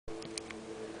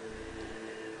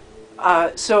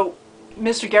So,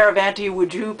 Mr. Garavante,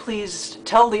 would you please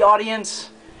tell the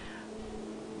audience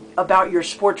about your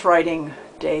sports writing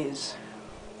days?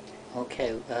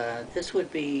 Okay, this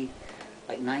would be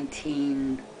like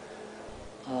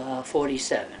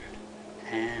 1947,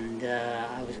 and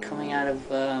I was coming out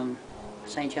of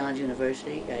St. John's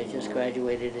University. I had just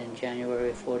graduated in January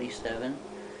of '47,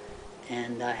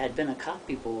 and I had been a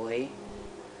copy boy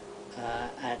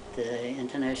at the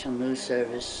International News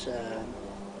Service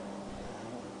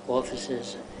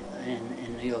offices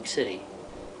in New York City.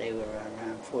 They were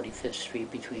around 45th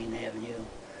Street between Avenue,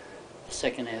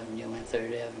 2nd Avenue and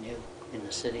 3rd Avenue in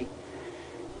the city.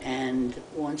 And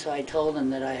once I told them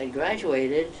that I had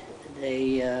graduated,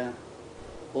 they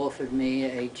offered me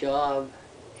a job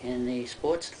in the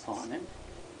sports department,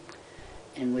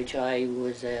 in which I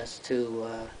was asked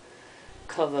to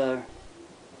cover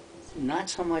not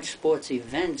so much sports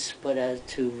events, but as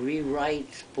to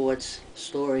rewrite sports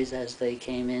stories as they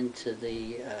came into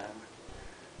the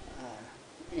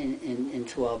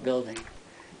into our building.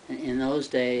 In those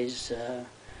days,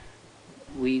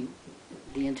 the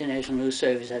International News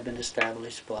Service had been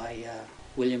established by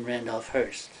William Randolph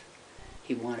Hearst.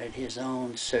 He wanted his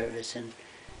own service and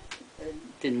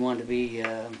didn't want to be,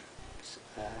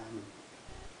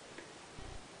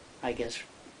 I guess,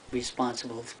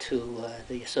 responsible to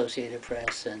the Associated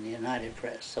Press and the United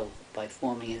Press. So by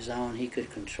forming his own, he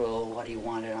could control what he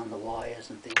wanted on the wires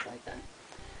and things like that.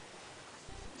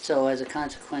 So as a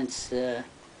consequence,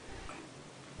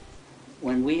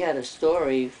 when we had a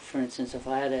story, for instance, if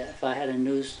I had a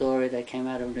news story that came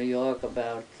out of New York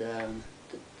about the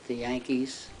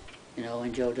Yankees, you know,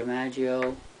 and Joe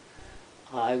DiMaggio,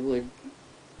 I would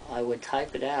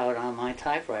type it out on my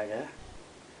typewriter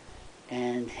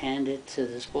and hand it to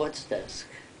the sports desk,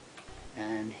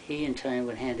 and he in turn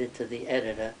would hand it to the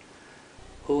editor,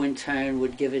 who in turn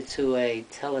would give it to a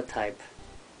teletype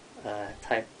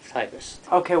typist.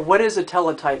 Okay, what is a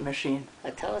teletype machine?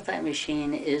 A teletype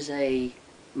machine is a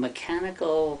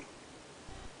mechanical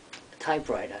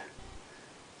typewriter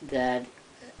that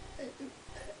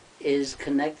is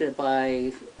connected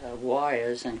by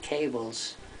wires and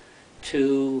cables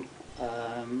to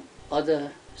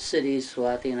other cities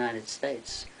throughout the United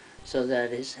States, so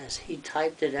that as he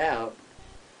typed it out,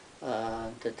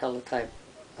 the teletype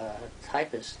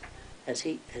typist, as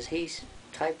he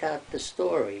typed out the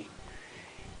story,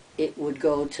 it would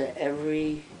go to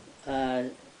every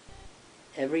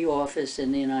office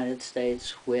in the United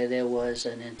States where there was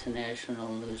an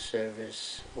International News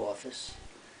Service office,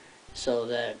 so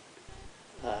that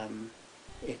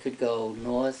it could go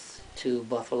north to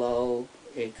Buffalo,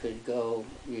 it could go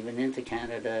even into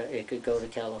Canada, it could go to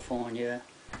California,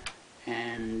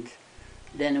 and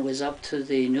then it was up to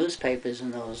the newspapers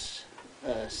in those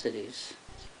cities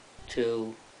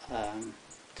to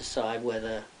decide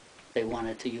whether they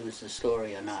wanted to use the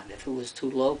story or not. If it was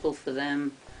too local for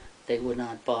them, they would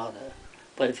not bother.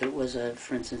 But if it was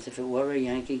for instance, if it were a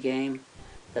Yankee game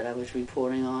that I was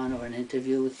reporting on, or an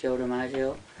interview with Joe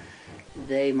DiMaggio,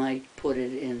 they might put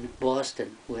it in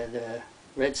Boston, where the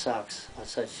Red Sox are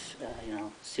such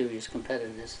serious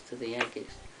competitors to the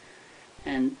Yankees.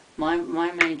 And my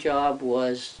main job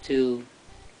was to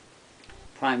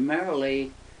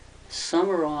primarily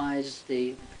summarize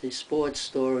the sports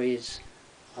stories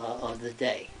of the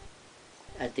day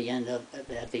at the end of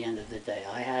the day.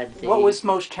 I had What was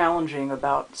most challenging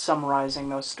about summarizing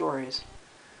those stories?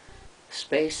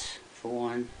 Space, for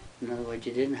one. In other words,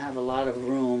 you didn't have a lot of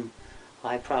room.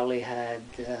 I probably had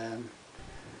an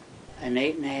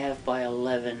 8.5 by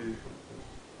 11,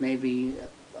 maybe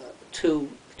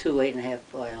two 8.5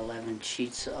 by 11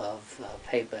 sheets of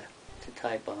paper to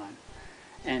type on.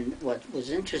 And what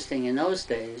was interesting in those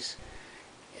days,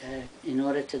 in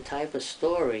order to type a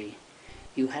story,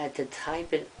 you had to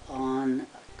type it on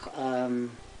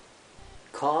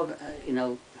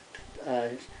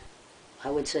I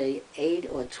would say 8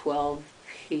 or 12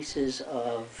 pieces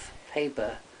of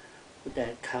paper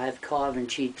that have carbon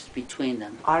sheets between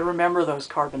them. I remember those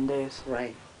carbon days.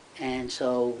 Right. And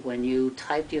so when you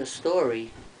typed your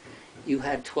story, you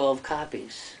had 12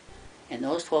 copies. And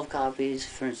those 12 copies,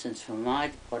 for instance,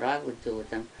 what I would do with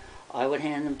them, I would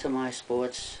hand them to my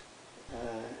sports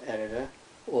editor,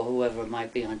 or whoever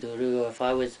might be on duty, or if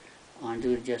I was on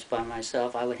duty just by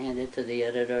myself, I would hand it to the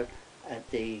editor at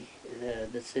the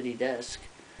city desk,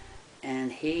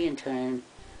 and he in turn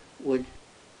would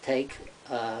take,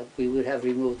 we would have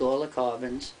removed all the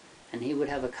carbons, and he would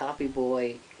have a copy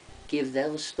boy give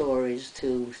those stories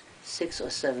to 6 or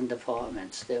 7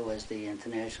 departments. There was the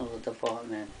international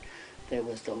department, there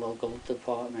was the local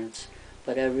departments,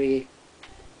 but every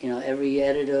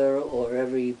editor or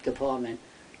every department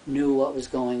knew what was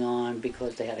going on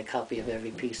because they had a copy of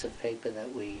every piece of paper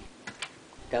that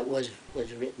was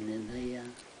written in the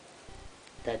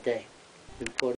that day. Report